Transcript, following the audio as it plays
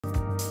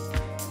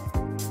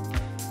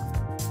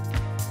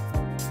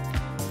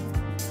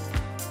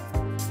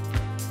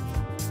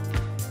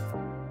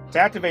To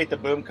activate the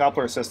boom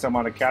coupler system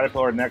on a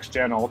Caterpillar Next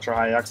Gen Ultra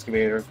High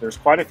excavator, there's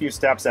quite a few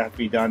steps that have to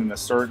be done in a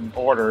certain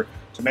order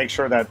to make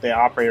sure that the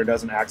operator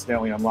doesn't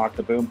accidentally unlock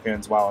the boom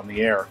pins while in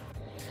the air.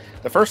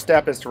 The first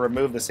step is to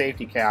remove the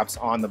safety caps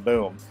on the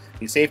boom.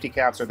 These safety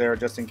caps are there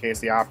just in case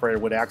the operator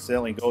would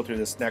accidentally go through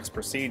this next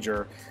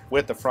procedure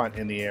with the front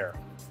in the air.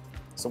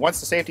 So once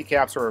the safety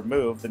caps are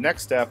removed, the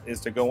next step is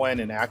to go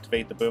in and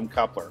activate the boom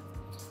coupler.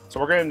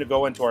 So we're going to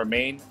go into our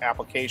main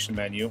application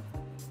menu,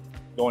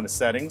 go into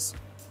Settings,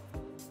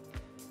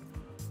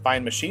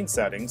 find Machine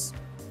Settings.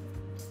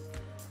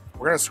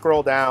 We're going to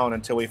scroll down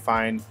until we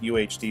find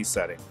UHD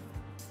setting.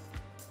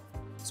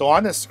 So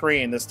on this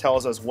screen, this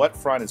tells us what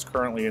front is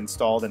currently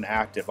installed and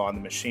active on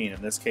the machine.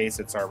 In this case,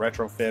 it's our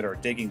retrofit or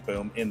digging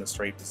boom in the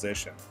straight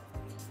position.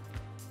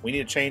 We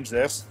need to change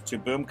this to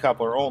boom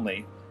coupler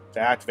only to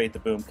activate the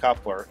boom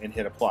coupler and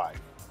hit apply.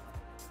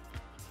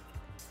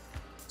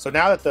 So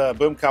now that the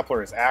boom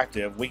coupler is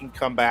active, we can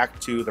come back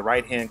to the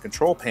right-hand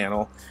control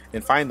panel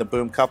and find the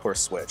boom coupler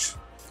switch.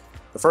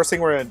 The first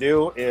thing we're going to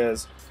do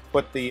is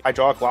put the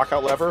hydraulic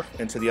lockout lever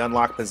into the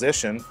unlock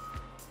position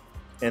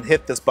and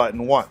hit this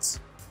button once.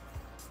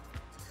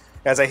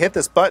 As I hit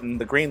this button,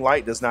 the green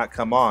light does not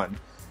come on.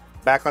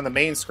 Back on the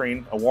main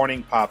screen, a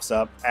warning pops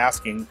up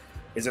asking,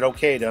 is it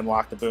okay to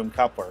unlock the boom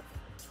coupler?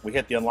 We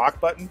hit the unlock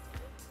button,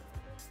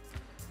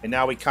 and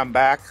now we come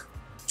back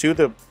to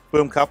the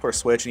boom coupler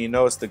switch, and you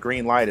notice the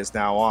green light is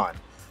now on.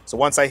 So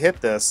once I hit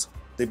this,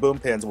 the boom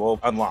pins will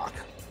unlock.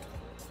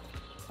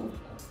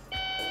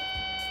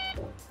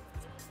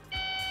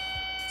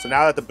 So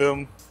now that the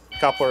boom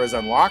coupler is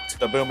unlocked,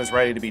 the boom is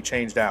ready to be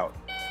changed out.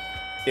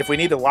 If we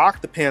need to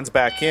lock the pins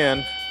back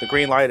in, the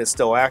green light is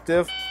still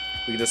active.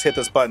 We can just hit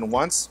this button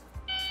once,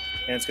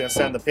 and it's going to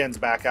send the pins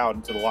back out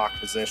into the locked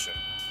position.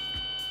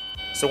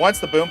 So once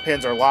the boom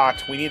pins are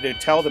locked, we need to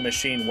tell the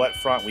machine what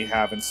front we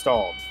have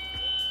installed.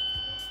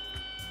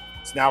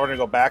 So now we're going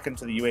to go back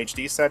into the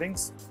UHD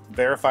settings,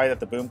 verify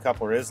that the boom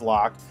coupler is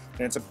locked,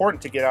 and it's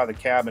important to get out of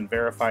the cab and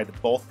verify that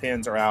both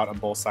pins are out on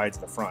both sides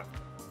of the front.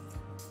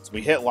 So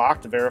we hit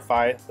lock to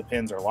verify the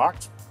pins are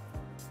locked,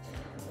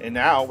 and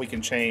now we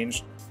can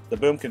change the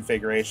boom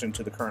configuration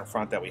to the current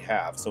front that we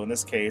have. So in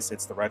this case,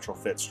 it's the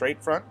retrofit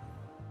straight front.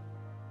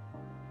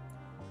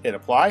 Hit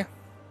apply.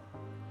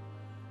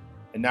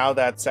 And now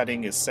that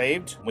setting is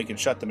saved, we can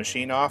shut the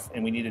machine off,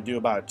 and we need to do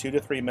about a 2 to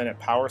 3 minute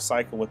power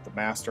cycle with the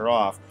master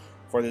off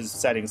for these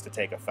settings to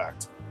take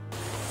effect.